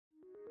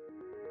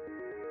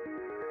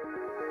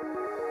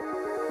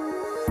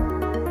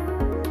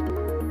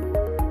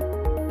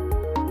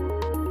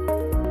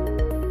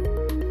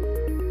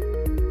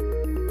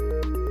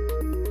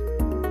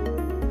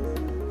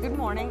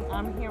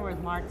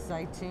Marc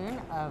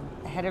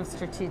Zeitoun, Head of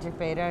Strategic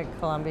Beta at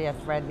Columbia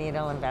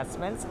Threadneedle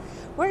Investments.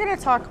 We're going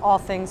to talk all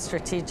things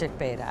strategic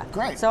beta.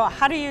 Great. So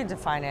how do you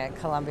define it at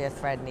Columbia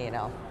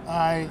Threadneedle?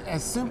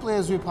 As simply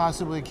as we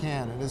possibly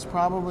can. It is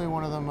probably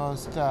one of the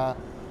most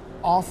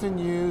often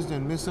used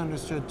and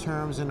misunderstood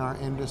terms in our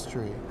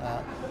industry.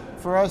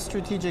 For us,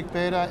 strategic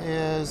beta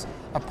is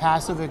a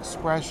passive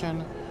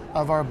expression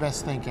of our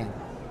best thinking.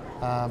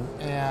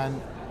 And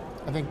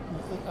I think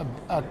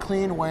a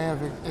clean way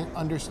of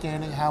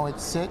understanding how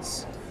it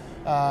sits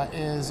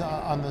is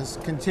on this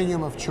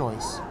continuum of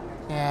choice.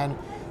 And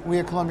we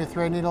at Columbia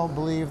Threadneedle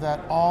believe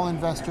that all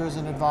investors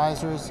and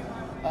advisors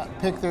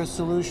pick their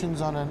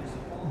solutions on a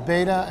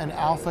beta and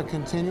alpha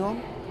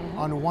continuum. Mm-hmm.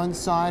 On one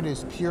side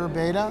is pure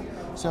beta,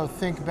 so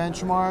think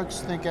benchmarks,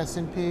 think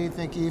S&P,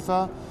 think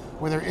EFA,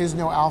 where there is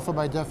no alpha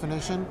by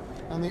definition.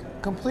 And the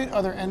complete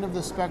other end of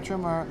the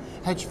spectrum are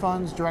hedge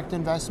funds, direct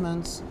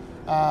investments,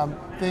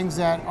 things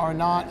that are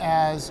not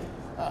as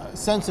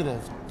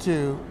sensitive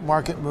to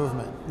market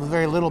movement, with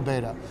very little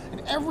beta.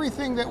 And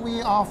everything that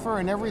we offer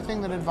and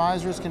everything that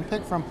advisors can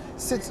pick from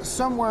sits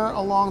somewhere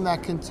along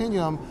that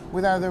continuum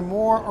with either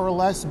more or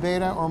less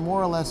beta or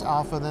more or less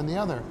alpha than the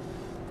other.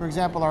 For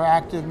example, our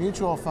active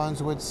mutual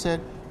funds would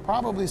sit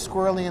probably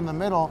squarely in the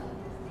middle,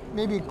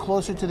 maybe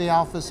closer to the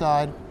alpha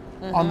side.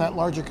 Mm-hmm. On that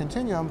larger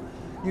continuum.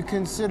 You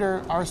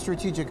consider our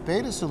strategic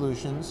beta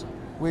solutions,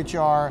 which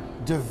are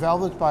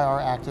developed by our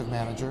active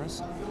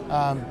managers,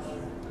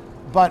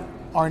 but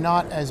are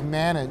not as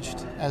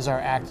managed as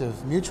our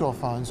active mutual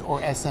funds or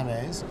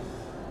SMAs.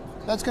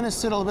 That's going to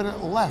sit a little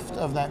bit left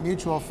of that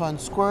mutual fund,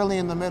 squarely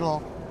in the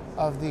middle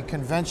of the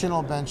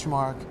conventional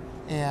benchmark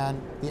and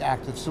the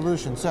active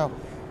solution. So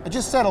I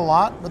just said a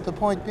lot, but the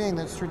point being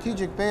that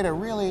strategic beta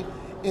really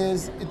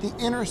is at the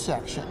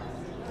intersection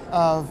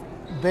of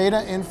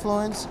beta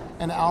influence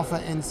and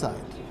alpha insight.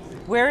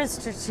 Where is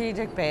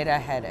strategic beta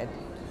headed?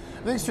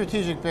 I think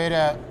strategic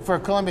beta for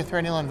Columbia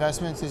Threadneedle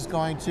Investments is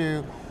going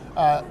to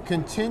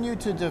continue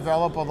to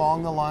develop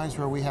along the lines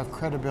where we have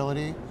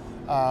credibility.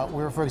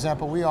 For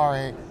example, we are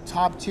a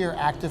top tier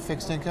active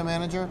fixed income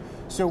manager,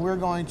 so we're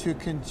going to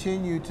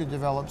continue to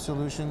develop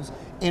solutions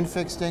in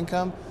fixed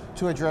income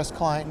to address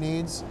client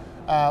needs.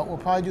 We'll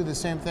probably do the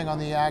same thing on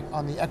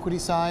the equity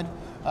side,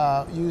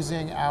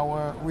 using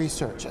our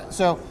research.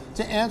 So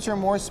to answer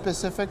more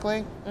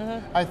specifically,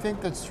 mm-hmm. I think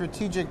that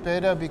strategic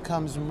beta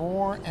becomes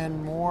more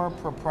and more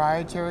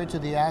proprietary to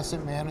the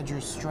asset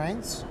manager's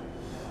strengths.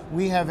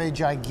 We have a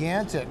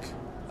gigantic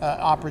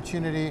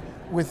opportunity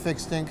with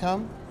fixed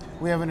income.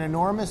 We have an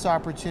enormous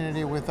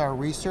opportunity with our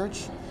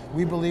research.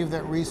 We believe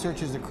that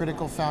research is the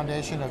critical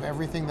foundation of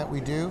everything that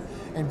we do,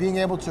 and being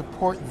able to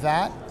port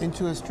that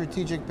into a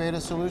strategic beta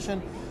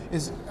solution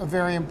is a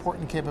very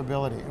important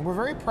capability. And we're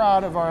very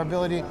proud of our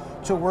ability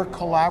to work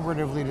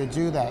collaboratively to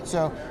do that.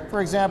 So,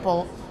 for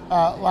example,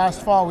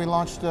 last fall we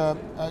launched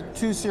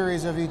two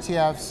series of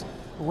ETFs,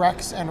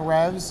 REX and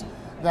REVs,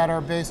 that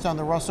are based on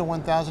the Russell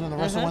 1000 and the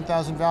Russell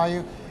 1000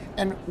 value.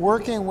 And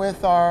working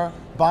with our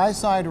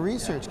buy-side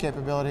research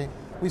capability,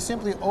 we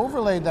simply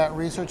overlaid that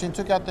research and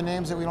took out the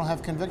names that we don't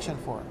have conviction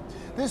for.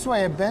 This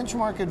way, a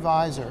benchmark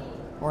advisor,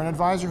 or an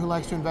advisor who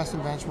likes to invest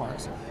in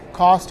benchmarks,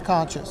 cost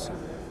conscious,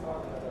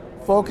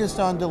 focused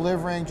on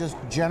delivering just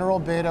general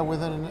beta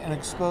within an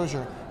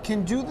exposure,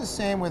 can do the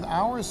same with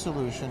our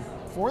solution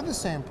for the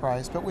same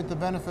price, but with the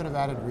benefit of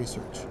added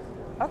research.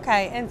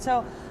 Okay, and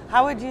so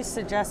how would you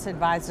suggest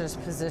advisors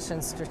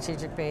position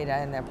strategic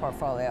beta in their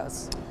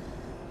portfolios?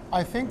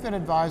 I think that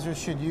advisors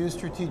should use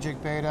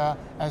strategic beta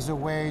as a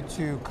way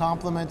to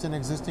complement an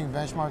existing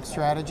benchmark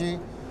strategy.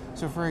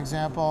 So for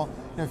example,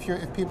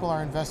 if people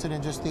are invested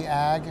in just the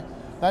ag,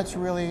 that's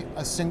really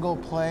a single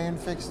play in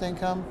fixed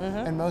income, mm-hmm.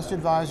 and most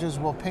advisors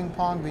will ping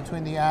pong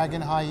between the ag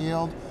and high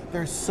yield.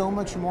 There's so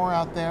much more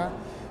out there.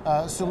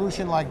 A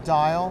solution like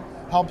Dial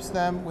helps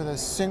them with a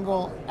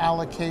single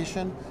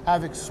allocation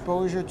have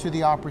exposure to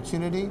the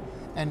opportunity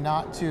and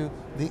not to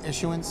the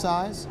issuance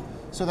size.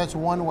 So that's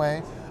one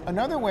way.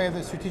 Another way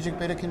that strategic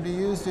beta can be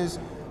used is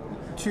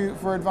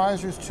for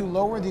advisors to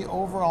lower the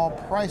overall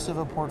price of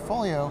a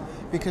portfolio,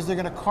 because they're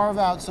going to carve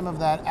out some of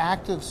that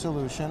active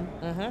solution,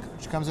 mm-hmm.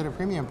 which comes at a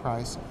premium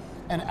price,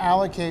 and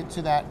allocate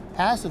to that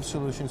passive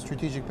solution,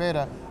 strategic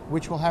beta,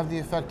 which will have the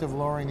effect of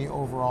lowering the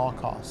overall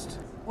cost.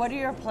 What are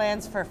your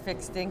plans for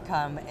fixed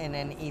income in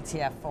an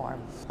ETF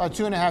form? About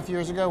 2.5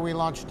 years ago, we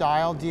launched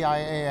Dial,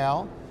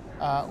 D-I-A-L,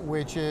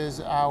 which is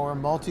our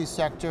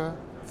multi-sector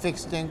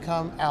fixed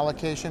income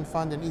allocation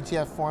fund in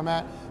ETF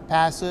format,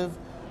 passive.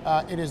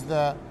 It is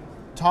the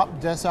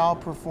top decile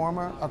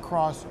performer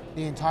across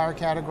the entire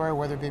category,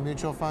 whether it be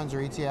mutual funds or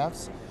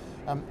ETFs.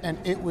 And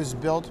it was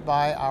built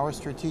by our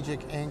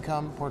strategic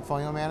income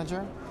portfolio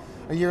manager.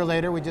 A year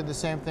later, we did the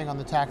same thing on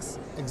the tax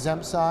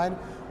exempt side,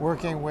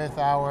 working with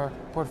our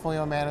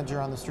portfolio manager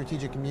on the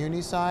strategic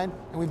muni side,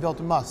 and we built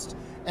MUST,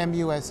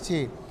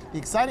 M-U-S-T. The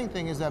exciting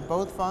thing is that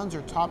both funds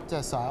are top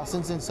decile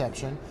since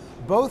inception.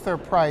 Both are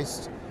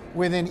priced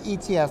within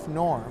ETF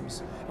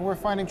norms, and we're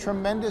finding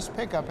tremendous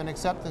pickup and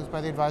acceptance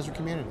by the advisor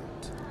community.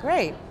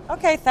 Great.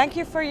 Okay, thank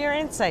you for your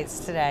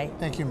insights today.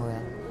 Thank you,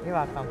 Maria. You're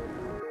welcome.